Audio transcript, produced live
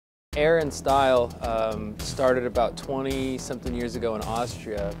Air and Style started about 20-something years ago in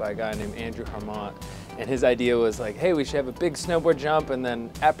Austria by a guy named Andrew Harmont. And his idea was like, hey, we should have a big snowboard jump and then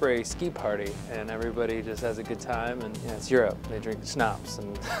après ski party. And everybody just has a good time. And it's Europe. They drink schnapps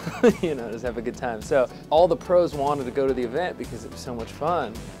and just have a good time. So all the pros wanted to go to the event because it was so much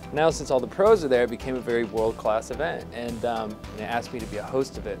fun. Now since all the pros are there, it became a very world-class event. And they asked me to be a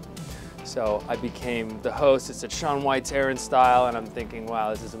host of it. So I became the host. It's at Shaun White's Air and Style, and I'm thinking, wow,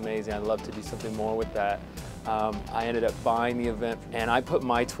 this is amazing. I'd love to do something more with that. I ended up buying the event, and I put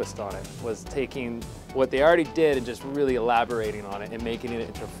my twist on it, was taking what they already did and just really elaborating on it and making it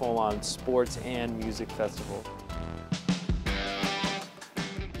into a full-on sports and music festival.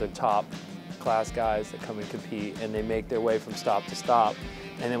 The top class guys that come and compete, and they make their way from stop to stop,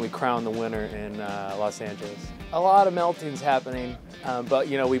 and then we crown the winner in Los Angeles. A lot of melting's happening, but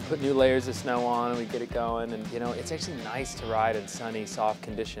we put new layers of snow on and we get it going, and it's actually nice to ride in sunny, soft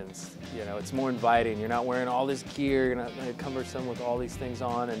conditions. It's more inviting. You're not wearing all this gear, you're not cumbersome with all these things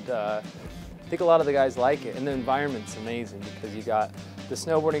on, and I think a lot of the guys like it. And the environment's amazing because you got the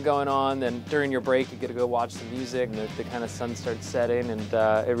snowboarding going on, then during your break you get to go watch the music, and the kind of sun starts setting, and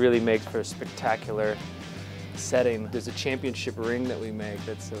it really makes for a spectacular setting. There's a championship ring that we make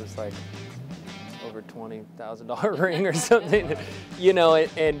that's like over $20,000 ring or something,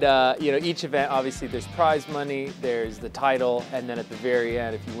 each event, obviously there's prize money, there's the title, and then at the very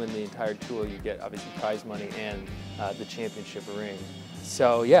end, if you win the entire tour, you get obviously prize money and the championship ring.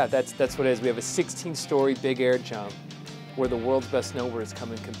 So yeah, that's what it is. We have a 16-story big air jump where the world's best snowboarders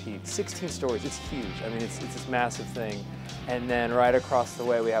come and compete. 16 stories, it's huge. I mean, it's this massive thing. And then right across the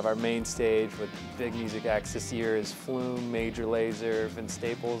way, we have our main stage with big music acts. This year is Flume, Major Lazer, Vince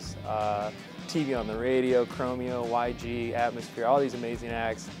Staples, TV on the radio, Chromeo, YG, Atmosphere, all these amazing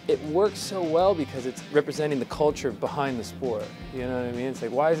acts. It works so well because it's representing the culture behind the sport. You know what I mean? It's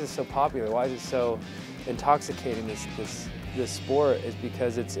like, why is this so popular? Why is it so intoxicating, this sport? Is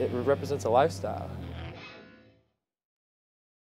because it represents a lifestyle.